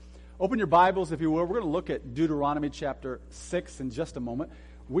Open your Bibles, if you will. We're going to look at Deuteronomy chapter 6 in just a moment.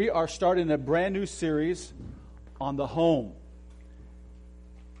 We are starting a brand new series on the home.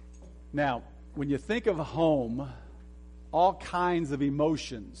 Now, when you think of home, all kinds of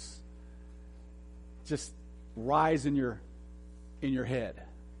emotions just rise in your head.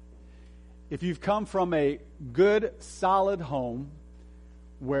 If you've come from a good, solid home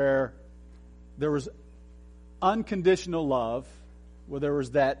where there was unconditional love, where there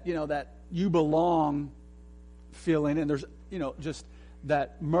was that you belong feeling, and there's, just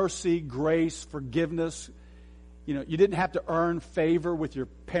that mercy, grace, forgiveness. You didn't have to earn favor with your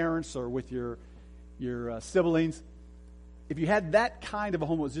parents or with your siblings. If you had that kind of a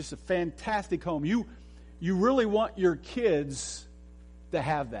home, it was just a fantastic home. You really want your kids to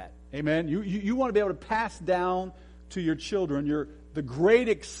have that. Amen. You want to be able to pass down to your children the great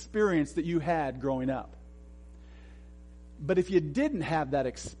experience that you had growing up. But if you didn't have that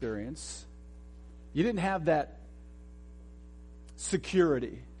experience, you didn't have that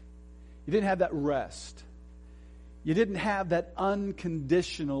security, you didn't have that rest, you didn't have that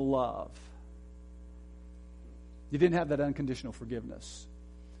unconditional love, you didn't have that unconditional forgiveness,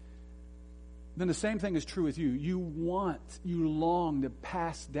 then the same thing is true with you. You long to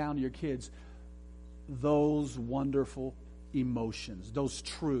pass down to your kids those wonderful emotions, those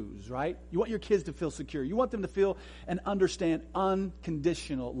truths, right? You want your kids to feel secure. You want them to feel and understand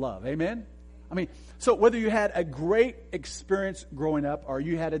unconditional love. Amen? So whether you had a great experience growing up or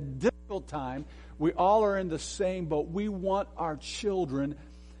you had a difficult time, we all are in the same boat. We want our children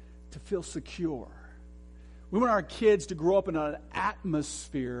to feel secure. We want our kids to grow up in an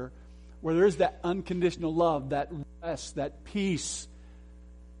atmosphere where there is that unconditional love, that rest, that peace,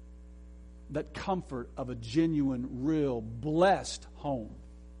 that comfort of a genuine, real, blessed home.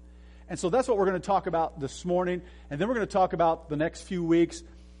 And so that's what we're going to talk about this morning. And then we're going to talk about the next few weeks,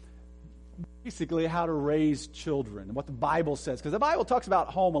 basically how to raise children and what the Bible says. Because the Bible talks about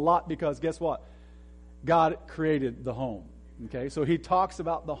home a lot because guess what? God created the home. Okay, so he talks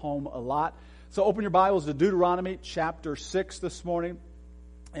about the home a lot. So open your Bibles to Deuteronomy chapter 6 this morning.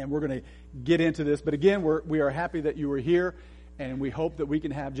 And we're going to get into this. But again, we are happy that you were here. And we hope that we can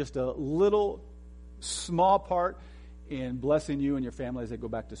have just a little small part in blessing you and your family as they go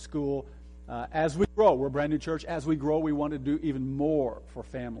back to school. As we grow, we're a brand new church. As we grow, we want to do even more for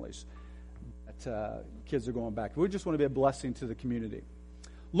families that kids are going back. We just want to be a blessing to the community.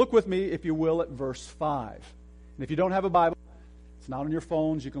 Look with me, if you will, at verse 5. And if you don't have a Bible, it's not on your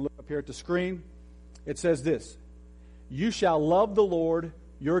phones. You can look up here at the screen. It says this: "You shall love the Lord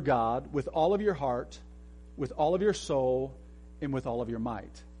your God with all of your heart, with all of your soul, and with all of your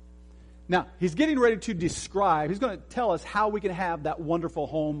might." Now, he's getting ready to describe, he's going to tell us how we can have that wonderful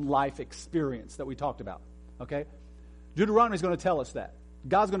home life experience that we talked about. Okay? Deuteronomy is going to tell us that.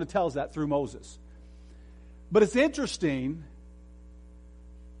 God's going to tell us that through Moses. But it's interesting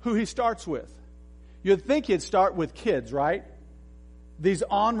who he starts with. You'd think he'd start with kids, right? These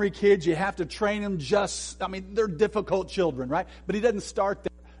ornery kids, you have to train them they're difficult children, right? But he doesn't start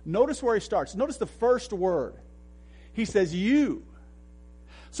there. Notice where he starts. Notice the first word. He says, you.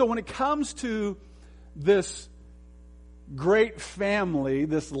 So when it comes to this great family,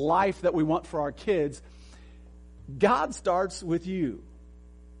 this life that we want for our kids, God starts with you.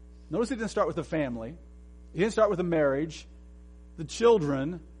 Notice he didn't start with the family. He didn't start with a marriage, the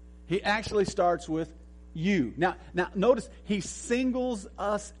children. He actually starts with you. Now notice he singles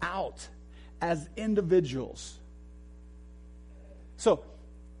us out as individuals. So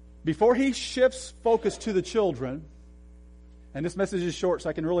before he shifts focus to the children, and this message is short, so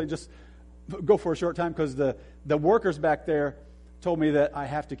I can really just go for a short time because the workers back there told me that I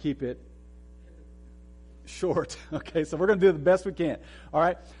have to keep it short. Okay, so we're going to do the best we can. All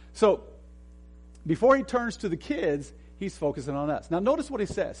right, so before he turns to the kids, he's focusing on us. Now notice what he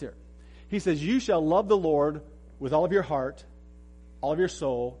says here. He says, "You shall love the Lord with all of your heart, all of your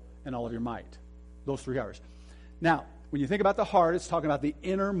soul, and all of your might." Those 3 R's. Now, when you think about the heart, it's talking about the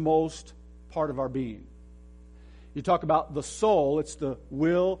innermost part of our being. You talk about the soul, it's the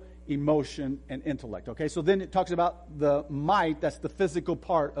will, emotion, and intellect. Okay, so then it talks about the might, that's the physical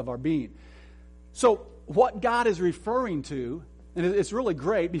part of our being. So what God is referring to, and it's really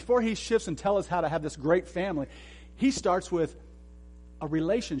great, before he shifts and tells us how to have this great family, he starts with a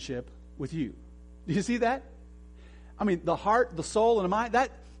relationship with you. Do you see that? The heart, the soul, and the mind,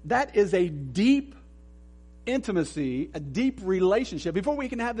 that is a deep intimacy, a deep relationship. Before we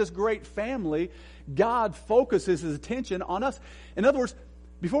can have this great family, God focuses his attention on us. In other words,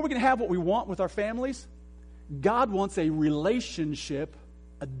 before we can have what we want with our families, God wants a relationship,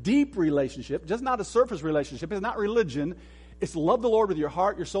 a deep relationship, just not a surface relationship. It's not religion. It's love the Lord with your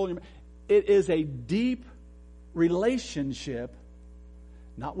heart, your soul, and your mind. It is a deep relationship,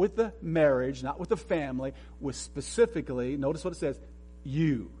 not with the marriage, not with the family, with specifically, notice what it says,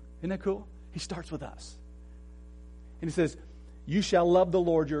 you. Isn't that cool? He starts with us. And he says, you shall love the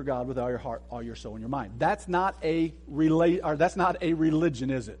Lord your God with all your heart, all your soul, and your mind. That's not a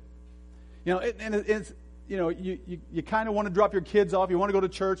religion, is it? You know, it's you know, you kind of want to drop your kids off. You want to go to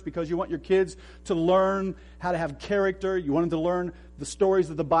church because you want your kids to learn how to have character. You want them to learn the stories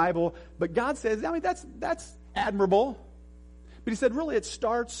of the Bible. But God says, I mean, that's admirable. But he said, really, it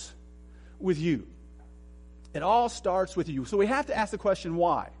starts with you. It all starts with you. So we have to ask the question,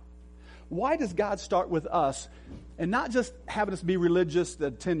 why? Why does God start with us? And not just having us be religious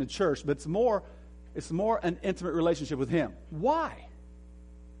that attend the church, but it's more an intimate relationship with him. Why?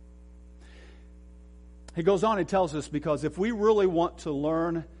 He goes on, he tells us, because if we really want to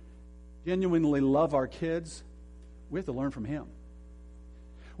learn, genuinely love our kids, we have to learn from him.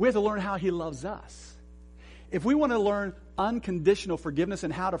 We have to learn how he loves us. If we want to learn unconditional forgiveness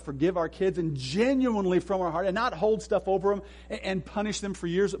and how to forgive our kids and genuinely from our heart and not hold stuff over them and punish them for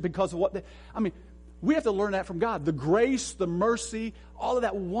years because of what they, we have to learn that from God. The grace, the mercy, all of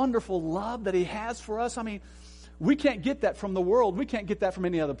that wonderful love that he has for us. We can't get that from the world. We can't get that from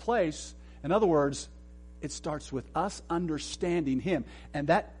any other place. In other words, it starts with us understanding him. And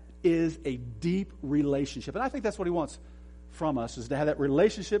that is a deep relationship. And I think that's what he wants from us, is to have that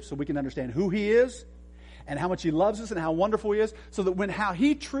relationship so we can understand who he is and how much he loves us and how wonderful he is, so that how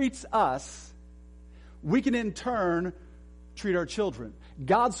he treats us, we can in turn treat our children.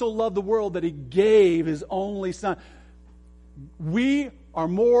 God so loved the world that he gave his only son. We are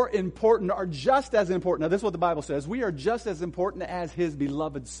more important, are just as important. Now, this is what the Bible says. We are just as important as his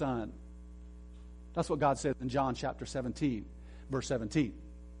beloved son. That's what God says in John chapter 17, verse 17.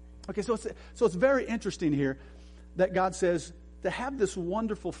 Okay, so it's very interesting here that God says to have this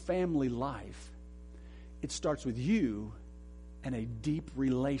wonderful family life, it starts with you and a deep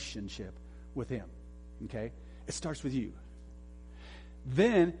relationship with him. Okay? It starts with you.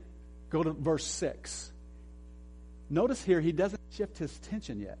 Then go to verse 6. Notice here he doesn't shift his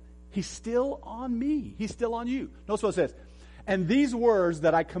attention yet. He's still on me. He's still on you. Notice what it says. And these words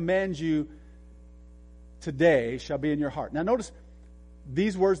that I command you today shall be in your heart. Now notice,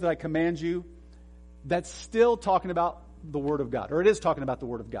 these words that I command you, that's still talking about the Word of God. Or it is talking about the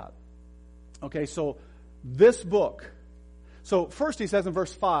Word of God. Okay, so this book. So first he says in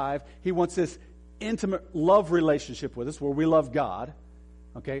verse 5, he wants this intimate love relationship with us where we love God.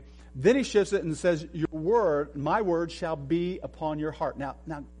 Okay, then he shifts it and says, your word, my word shall be upon your heart. Now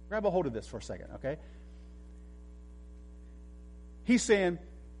grab a hold of this for a second, okay? He's saying,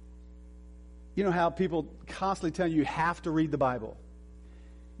 you know how people constantly tell you have to read the Bible.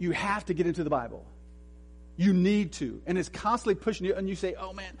 You have to get into the Bible. You need to. And it's constantly pushing you. And you say,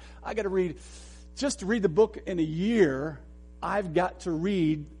 oh man, I got to read. Just to read the book in a year, I've got to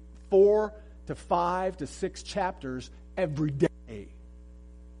read 4 to 5 to 6 chapters every day.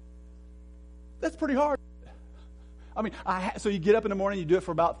 That's pretty hard. So you get up in the morning, you do it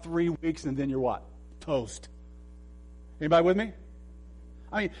for about 3 weeks, and then you're what? Toast. Anybody with me?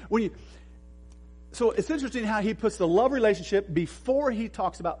 So it's interesting how he puts the love relationship before he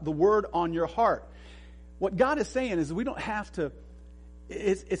talks about the word on your heart. What God is saying is we don't have to,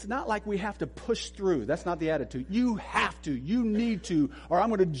 it's not like we have to push through. That's not the attitude. You have to, you need to, or I'm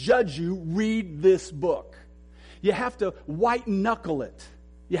going to judge you, read this book. You have to white knuckle it.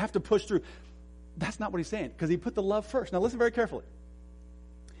 You have to push through. That's not what he's saying, because he put the love first. Now listen very carefully.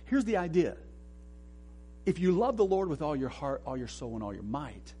 Here's the idea. If you love the Lord with all your heart, all your soul, and all your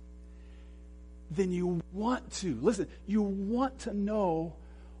might, then you want to know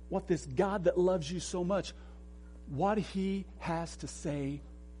what this God that loves you so much, what he has to say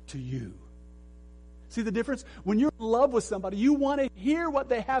to you. See the difference? When you're in love with somebody, you want to hear what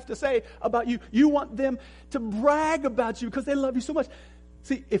they have to say about you. You want them to brag about you because they love you so much.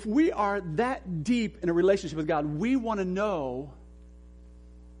 See, if we are that deep in a relationship with God, we want to know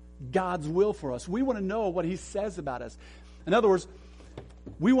God's will for us. We want to know what he says about us. In other words,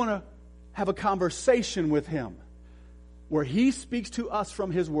 we want to have a conversation with him where he speaks to us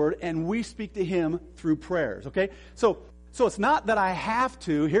from his word and we speak to him through prayers, okay? So it's not that I have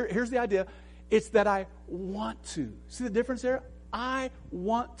to. Here's the idea. It's that I want to. See the difference there? I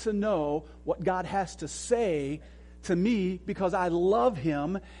want to know what God has to say to me because I love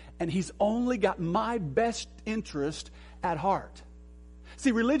him and he's only got my best interest at heart.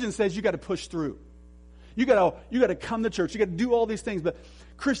 See, religion says you got to push through. You got to come to church. You got to do all these things. But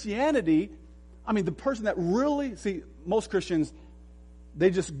Christianity, the person that really, most Christians, they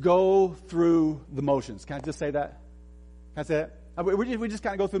just go through the motions. Can I just say that? That's it. We just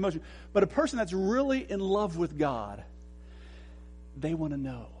kind of go through the motion. But a person that's really in love with God, they want to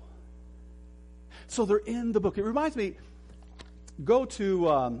know. So they're in the book. It reminds me, go to,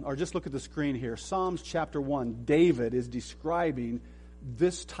 or just look at the screen here, Psalms chapter 1. David is describing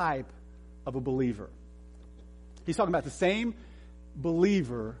this type of a believer. He's talking about the same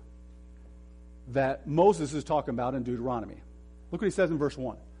believer that Moses is talking about in Deuteronomy. Look what he says in verse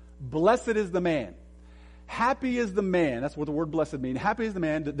 1. Blessed is the man. Happy is the man. That's what the word blessed means. Happy is the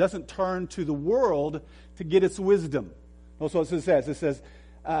man that doesn't turn to the world to get its wisdom. That's what it says. It says,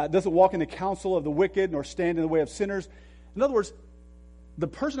 doesn't walk in the counsel of the wicked, nor stand in the way of sinners. In other words, the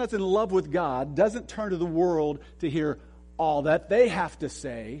person that's in love with God doesn't turn to the world to hear all that they have to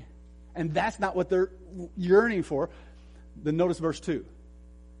say, and that's not what they're yearning for. Then notice verse 2.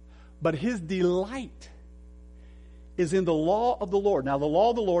 But his delight is in the law of the Lord. Now, the law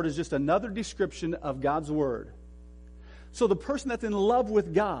of the Lord is just another description of God's word. So the person that's in love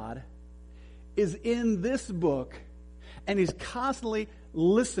with God is in this book, and he's constantly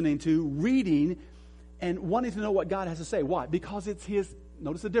listening to, reading, and wanting to know what God has to say. Why? Because it's his,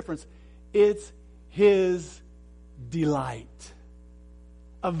 notice the difference, it's his delight.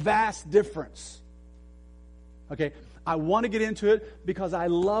 A vast difference. Okay, I want to get into it because I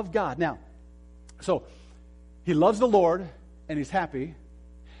love God. Now, so he loves the Lord, and he's happy,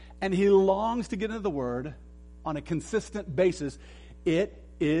 and he longs to get into the Word on a consistent basis. It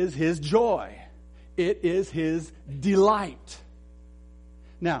is his joy. It is his delight.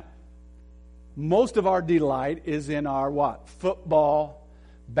 Now, most of our delight is in our what? Football,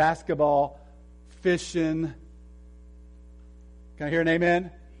 basketball, fishing. Can I hear an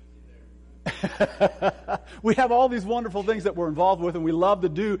amen? We have all these wonderful things that we're involved with and we love to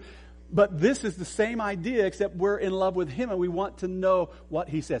do, but this is the same idea except we're in love with him and we want to know what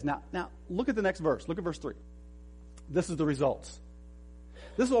he says. Now look at the next verse. Look at verse 3. This is the results.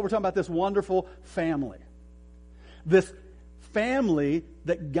 This is what we're talking about, this wonderful family. This family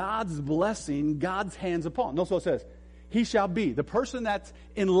that God's blessing, God's hands upon. Notice what it says. He shall be. The person that's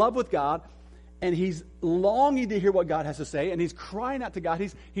in love with God and he's longing to hear what God has to say, and he's crying out to God.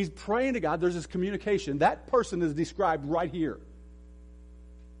 He's praying to God. There's this communication. That person is described right here.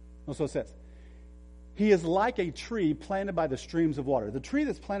 That's what it says. He is like a tree planted by the streams of water. The tree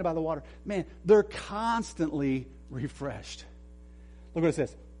that's planted by the water, man, they're constantly refreshed. Look what it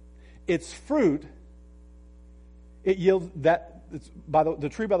says. Its fruit, it yields that. It's by the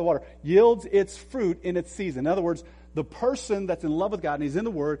tree by the water yields its fruit in its season. In other words, the person that's in love with God and he's in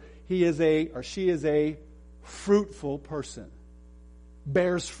the Word, he is she is a fruitful person.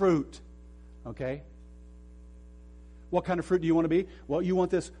 Bears fruit. Okay? What kind of fruit do you want to be? Well, you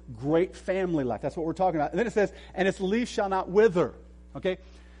want this great family life. That's what we're talking about. And then it says, and its leaf shall not wither. Okay?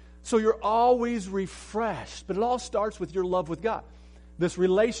 So you're always refreshed. But it all starts with your love with God. This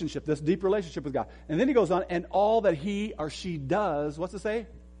relationship, this deep relationship with God. And then he goes on, and all that he or she does, what's it say?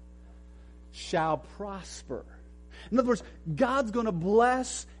 Shall prosper. In other words, God's going to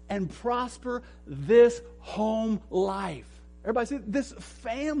bless and prosper this home life. Everybody see this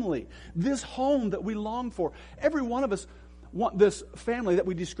family, this home that we long for. Every one of us want this family that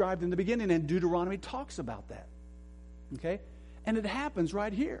we described in the beginning, and Deuteronomy talks about that. Okay? And it happens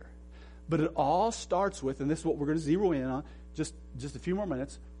right here. But it all starts with, and this is what we're going to zero in on, just a few more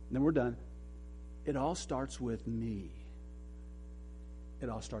minutes, and then we're done. It all starts with me. It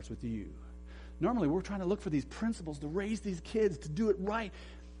all starts with you. Normally, we're trying to look for these principles to raise these kids, to do it right.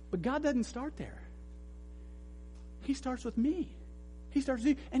 But God doesn't start there. He starts with me. He starts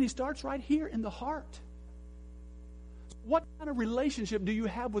with you, and he starts right here in the heart. What kind of relationship do you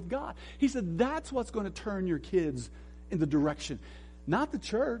have with God? He said that's what's going to turn your kids in the direction. Not the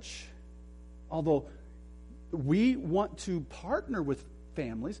church, although we want to partner with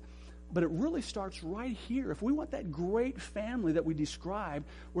families, but it really starts right here. If we want that great family that we described,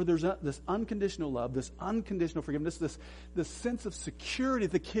 where there's this unconditional love, this unconditional forgiveness, this sense of security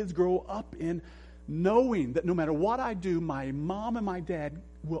the kids grow up in, knowing that no matter what I do, my mom and my dad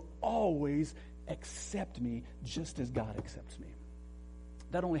will always accept me just as God accepts me.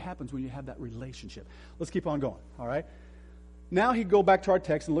 That only happens when you have that relationship. Let's keep on going, all right? Now he go back to our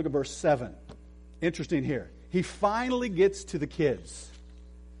text and look at verse 7. Interesting here. He finally gets to the kids.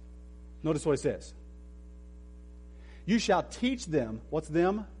 Notice what he says. You shall teach them. What's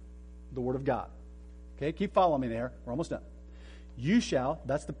them? The Word of God. Okay, keep following me there. We're almost done. You shall,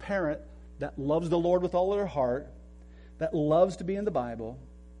 that's the parent that loves the Lord with all their heart, that loves to be in the Bible.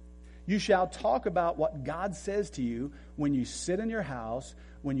 You shall talk about what God says to you when you sit in your house,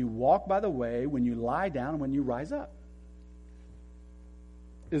 when you walk by the way, when you lie down, when you rise up.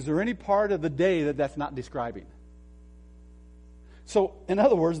 Is there any part of the day that that's not describing? So, in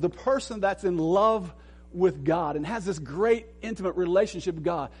other words, the person that's in love with God and has this great intimate relationship with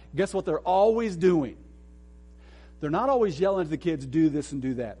God, guess what they're always doing? They're not always yelling at the kids, do this and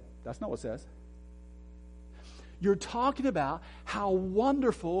do that. That's not what it says. You're talking about how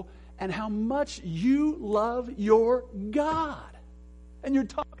wonderful and how much you love your God. And you're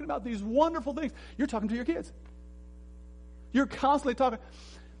talking about these wonderful things. You're talking to your kids. You're constantly talking.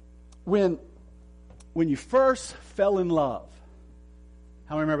 When you first fell in love,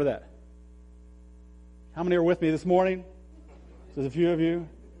 how many remember that? How many are with me this morning? There's a few of you.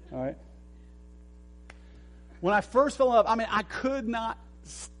 All right. When I first fell in love, I could not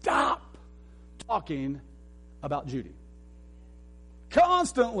stop talking about Judy.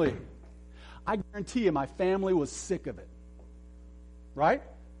 Constantly. I guarantee you my family was sick of it. Right?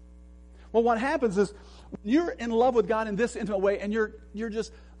 Well, what happens is when you're in love with God in this intimate way and you're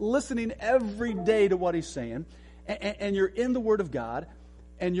just listening every day to what He's saying and you're in the Word of God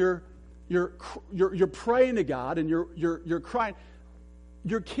and you're praying to God and you're crying,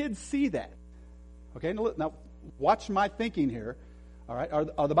 your kids see that. Okay? Now watch my thinking here. All right?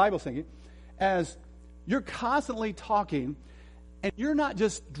 Or the Bible's thinking. As you're constantly talking and you're not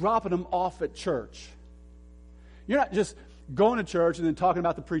just dropping them off at church. You're not just going to church and then talking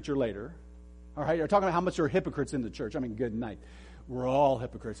about the preacher later. All right? You're talking about how much you're hypocrites in the church. Good night. We're all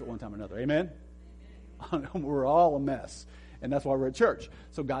hypocrites at one time or another. Amen? We're all a mess. And that's why we're at church.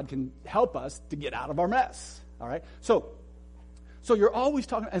 So God can help us to get out of our mess. All right? So you're always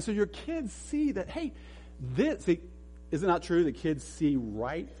talking, and so your kids see that, hey, is it not true that kids see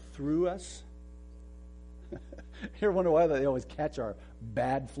right through us? You ever wonder why they always catch our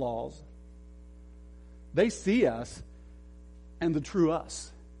bad flaws? They see us and the true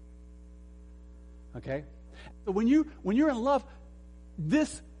us. Okay? So when you're in love,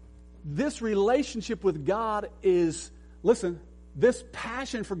 this relationship with God is, listen, this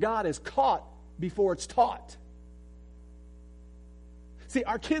passion for God is caught before it's taught. See,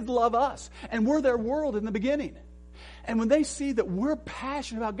 our kids love us, and we're their world in the beginning. And when they see that we're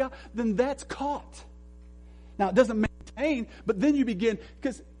passionate about God, then that's caught. Now, it doesn't maintain, but then you begin,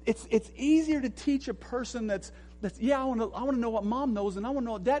 because it's easier to teach a person that's I want to know what mom knows, and I want to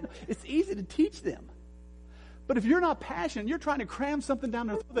know what dad knows. It's easy to teach them. But if you're not passionate, you're trying to cram something down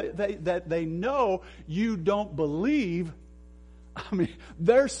their throat that they know you don't believe.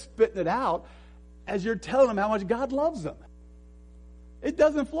 They're spitting it out as you're telling them how much God loves them. It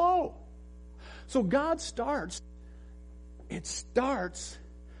doesn't flow. So God starts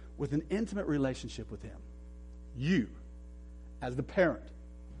with an intimate relationship with Him. You, as the parent,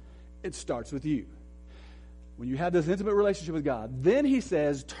 it starts with you. When you have this intimate relationship with God, then He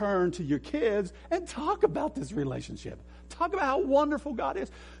says, turn to your kids and talk about this relationship. Talk about how wonderful God is.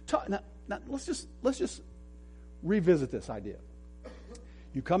 Now let's just revisit this idea.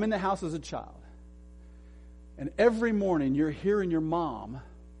 You come in the house as a child, and every morning you're hearing your mom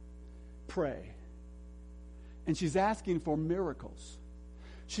pray. And she's asking for miracles.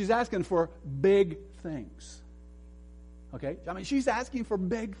 She's asking for big things. Okay? She's asking for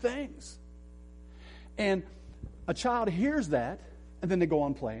big things. And a child hears that, and then they go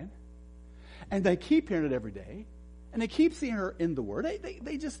on playing. And they keep hearing it every day. And they keep seeing her in the Word.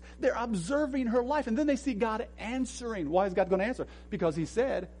 They're observing her life. And then they see God answering. Why is God going to answer? Because He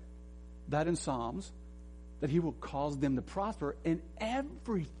said that in Psalms, that He will cause them to prosper in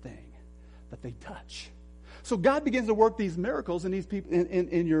everything that they touch. So God begins to work these miracles in these people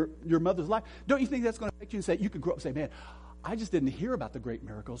in your mother's life. Don't you think that's going to make you say, you could grow up and say, man, I just didn't hear about the great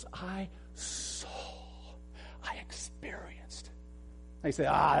miracles. I saw. I experienced. They say,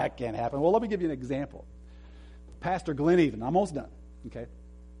 that can't happen. Well, let me give you an example. Pastor Glenn Even. I'm almost done. Okay?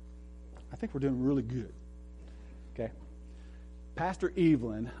 I think we're doing really good. Okay? Pastor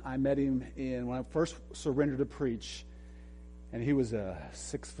Evelyn, I met him when I first surrendered to preach, and he was a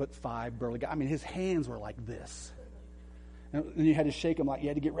 6'5" burly guy. His hands were like this. And you had to shake him you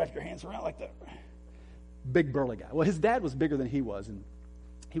had to wrap your hands around like that. Big burly guy. Well, his dad was bigger than he was, and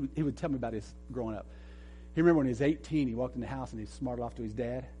he would tell me about his growing up. He remember when he was 18, he walked in the house and he smarted off to his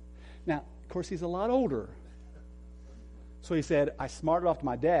dad. Now, of course, he's a lot older. So he said, I smarted off to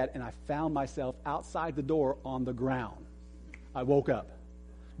my dad, and I found myself outside the door on the ground. I woke up.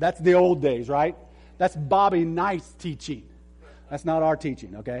 That's the old days, right? That's Bobby Knight's teaching. That's not our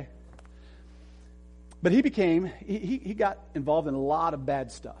teaching, okay? But he got involved in a lot of bad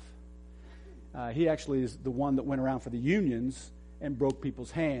stuff. He actually is the one that went around for the unions and broke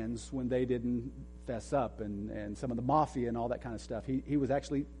people's hands when they didn't fess up, and some of the mafia and all that kind of stuff. He was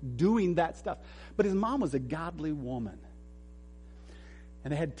actually doing that stuff. But his mom was a godly woman.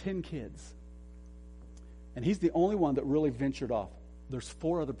 And they had 10 kids. And he's the only one that really ventured off. There's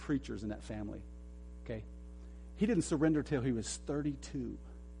 4 other preachers in that family. Okay? He didn't surrender till he was 32.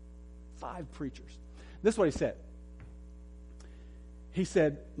 5 preachers. This is what he said. He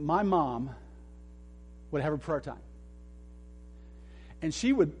said, my mom would have her prayer time. And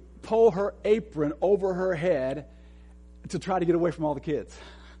she would pull her apron over her head to try to get away from all the kids.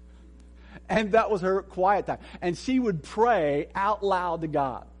 And that was her quiet time. And she would pray out loud to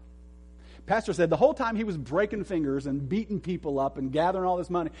God. Pastor said the whole time he was breaking fingers and beating people up and gathering all this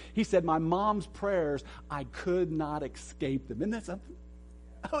money, he said, my mom's prayers, I could not escape them. Isn't that something?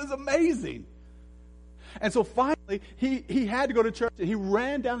 That was amazing. And so finally, he had to go to church. And he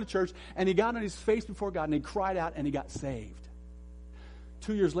ran down to church, and he got on his face before God, and he cried out, and he got saved.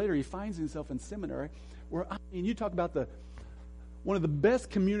 2 years later, he finds himself in seminary, where, I mean, you talk about one of the best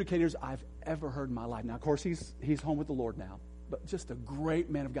communicators I've ever heard in my life. Now, of course, he's home with the Lord now, but just a great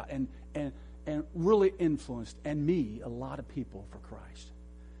man of God, and really influenced, and me, a lot of people for Christ.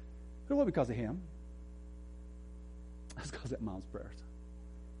 But it wasn't because of him. It's because of Mom's prayers.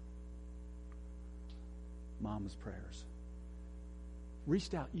 Mom's prayers.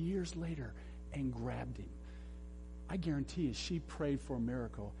 Reached out years later and grabbed him. I guarantee you, she prayed for a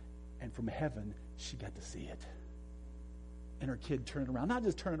miracle, and from heaven, she got to see it. And her kid turned around. Not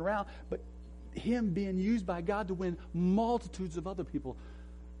just turning around, but him being used by God to win multitudes of other people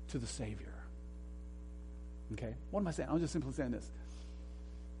to the Savior. Okay? What am I saying? I'm just simply saying this.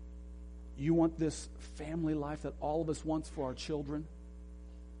 You want this family life that all of us wants for our children?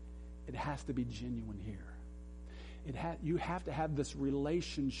 It has to be genuine here. You have to have this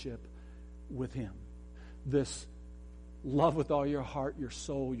relationship with him. This love with all your heart, your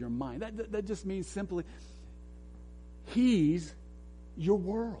soul, your mind. That just means simply, he's your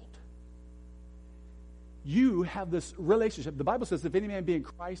world. You have this relationship. The Bible says, if any man be in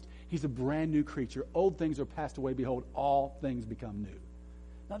Christ, he's a brand new creature. Old things are passed away. Behold, all things become new.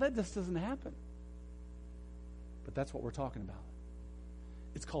 Now, that just doesn't happen. But that's what we're talking about.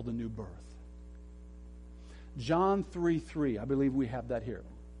 It's called the new birth. John 3:3. I believe we have that here.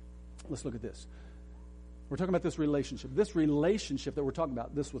 Let's look at this. We're talking about this relationship. This relationship that we're talking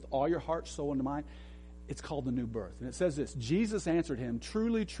about, this with all your heart, soul, and mind, it's called the new birth. And it says this, Jesus answered him,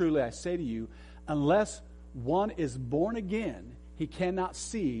 truly, truly, I say to you, unless one is born again, he cannot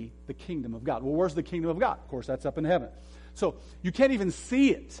see the kingdom of God. Well, where's the kingdom of God? Of course, that's up in heaven. So you can't even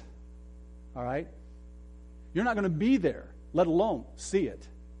see it. All right? You're not going to be there, let alone see it,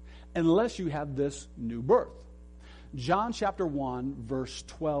 unless you have this new birth. John chapter 1, verse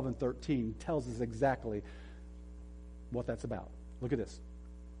 12 and 13 tells us exactly what that's about. Look at this.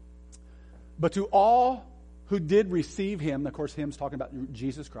 But to all who did receive him, of course, him's talking about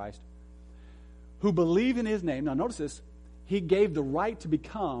Jesus Christ, who believe in his name, now notice this, he gave the right to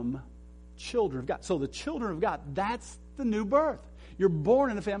become children of God. So the children of God, that's the new birth. You're born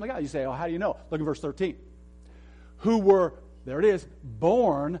in the family of God. You say, oh, how do you know? Look at verse 13. Who were, there it is,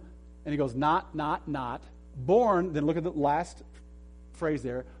 born, and he goes, not, born, then look at the last phrase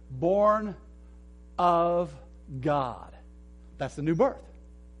there, born of God. That's the new birth.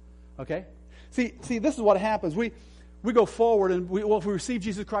 Okay? See, this is what happens. We go forward, and if we receive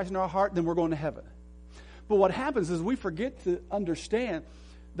Jesus Christ in our heart, then we're going to heaven. But what happens is we forget to understand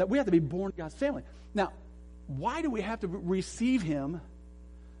that we have to be born in God's family. Now, why do we have to receive him?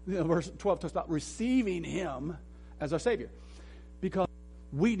 Verse 12 talks about receiving him as our Savior. Because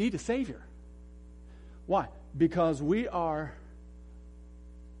we need a Savior. Why? Because we are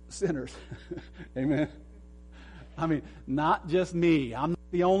sinners. Amen. I mean, not just me. I'm not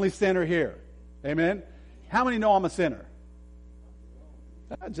the only sinner here. Amen. How many know I'm a sinner?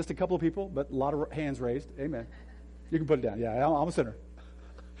 Just a couple of people, but a lot of hands raised. Amen. You can put it down. Yeah, I'm a sinner.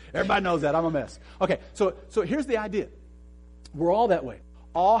 Everybody knows that. I'm a mess. Okay, so here's the idea. We're all that way.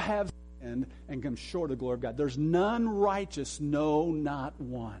 All have sinned and come short of the glory of God. There's none righteous, no, not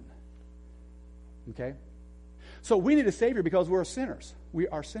one. Okay? So we need a Savior because we're sinners. We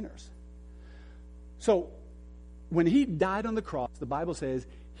are sinners. So when he died on the cross, the Bible says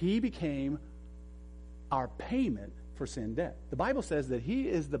he became our payment for sin debt. The Bible says that he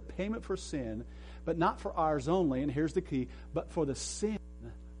is the payment for sin, but not for ours only, and here's the key, but for the sin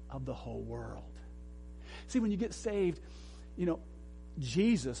of the whole world. See, when you get saved,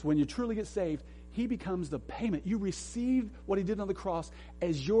 Jesus, when you truly get saved, he becomes the payment. You receive what he did on the cross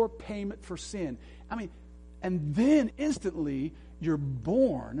as your payment for sin. I mean, and then instantly you're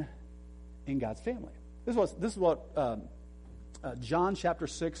born in God's family. This is what John chapter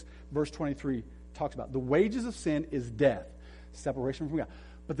 6, verse 23 talks about. The wages of sin is death, separation from God.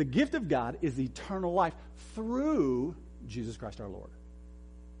 But the gift of God is eternal life through Jesus Christ our Lord.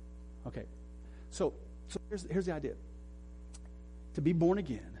 Okay, so here's the idea. To be born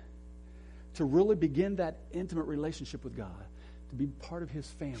again, to really begin that intimate relationship with God, to be part of his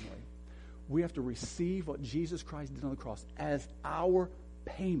family, we have to receive what Jesus Christ did on the cross as our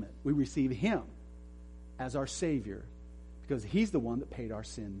payment. We receive him as our Savior because he's the one that paid our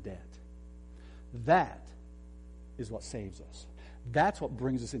sin debt. That is what saves us. That's what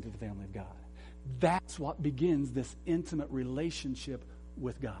brings us into the family of God. That's what begins this intimate relationship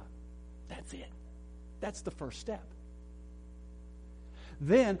with God. That's it. That's the first step.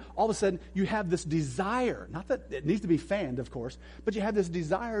 Then, all of a sudden, you have this desire, not that it needs to be fanned, of course, but you have this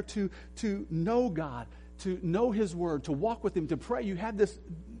desire to know God, to know his word, to walk with him, to pray. You have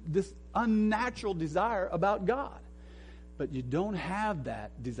this unnatural desire about God. But you don't have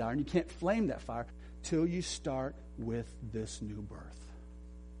that desire, and you can't flame that fire till you start with this new birth.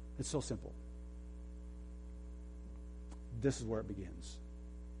 It's so simple. This is where it begins.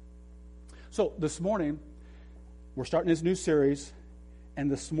 So this morning, we're starting this new series,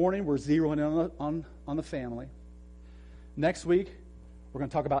 and this morning we're zeroing in on the family. Next week, we're going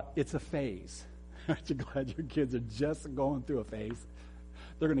to talk about it's a phase. Aren't you glad your kids are just going through a phase?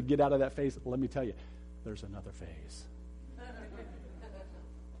 They're going to get out of that phase. Let me tell you, there's another phase.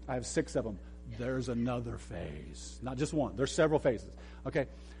 I have 6 of them. There's another phase. Not just one. There's several phases. Okay?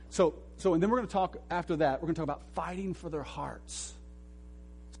 So and then we're going to talk after that. We're going to talk about fighting for their hearts.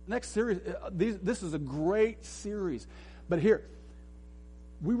 Next series, this is a great series. But here,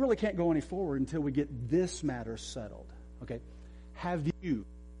 we really can't go any forward until we get this matter settled. Okay? Have you,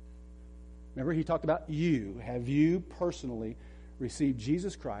 remember he talked about you, have you personally received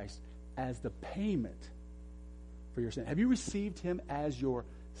Jesus Christ as the payment for your sin? Have you received him as your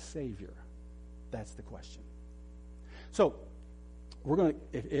Savior? That's the question. So, we're going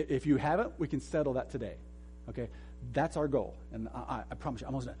to, if you haven't, we can settle that today. Okay? That's our goal. And I promise you,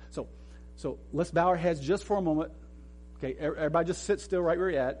 I'm almost done. So let's bow our heads just for a moment. Okay, everybody just sit still right where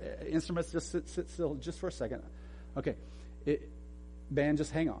you're at. Instruments, just sit still just for a second. Okay, band,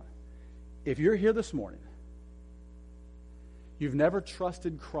 just hang on. If you're here this morning, you've never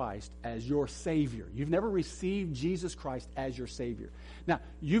trusted Christ as your Savior. You've never received Jesus Christ as your Savior. Now,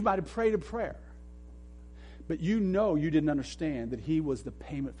 you might have prayed a prayer, but you know you didn't understand that he was the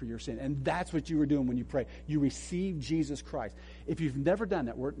payment for your sin. And that's what you were doing when you prayed. You received Jesus Christ. If you've never done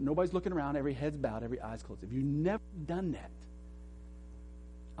that, nobody's looking around, every head's bowed, every eye's closed. If you've never done that,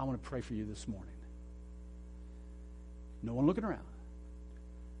 I want to pray for you this morning. No one looking around.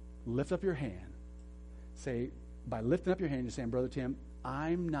 Lift up your hand. Say, by lifting up your hand, you're saying, Brother Tim,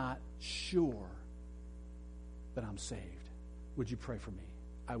 I'm not sure that I'm saved. Would you pray for me?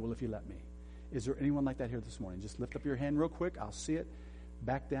 I will if you let me. Is there anyone like that here this morning? Just lift up your hand real quick. I'll see it.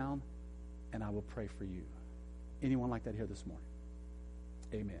 Back down, and I will pray for you. Anyone like that here this morning?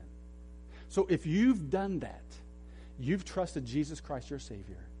 Amen. So if you've done that, you've trusted Jesus Christ your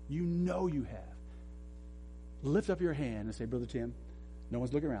Savior, you know you have. Lift up your hand and say, Brother Tim, no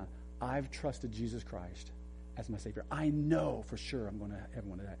one's looking around. I've trusted Jesus Christ as my Savior. I know for sure I'm going to heaven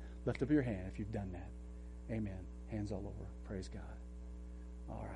one day. Lift up your hand if you've done that. Amen. Hands all over. Praise God.